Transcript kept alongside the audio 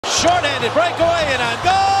shorthanded breakaway and on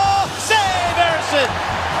goal. Save, Ersson.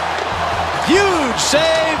 Huge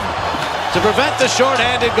save to prevent the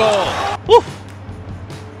shorthanded goal. Woo!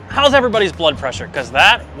 How's everybody's blood pressure? Because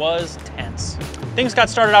that was tense. Things got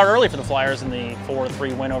started out early for the Flyers in the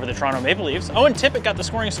 4-3 win over the Toronto Maple Leafs. Owen Tippett got the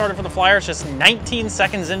scoring started for the Flyers just 19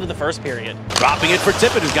 seconds into the first period. Dropping it for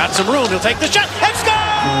Tippett, who's got some room. He'll take the shot and score!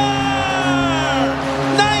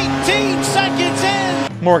 19 seconds in!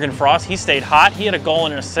 Morgan Frost, he stayed hot. He had a goal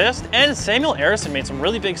and an assist. And Samuel Ersson made some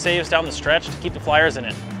really big saves down the stretch to keep the Flyers in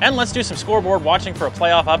it. And let's do some scoreboard watching for a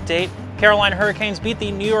playoff update. Carolina Hurricanes beat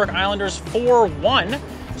the New York Islanders 4-1.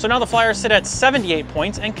 So now the Flyers sit at 78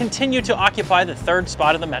 points and continue to occupy the third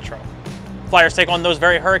spot in the Metro. Flyers take on those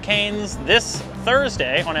very Hurricanes this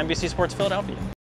Thursday on NBC Sports Philadelphia.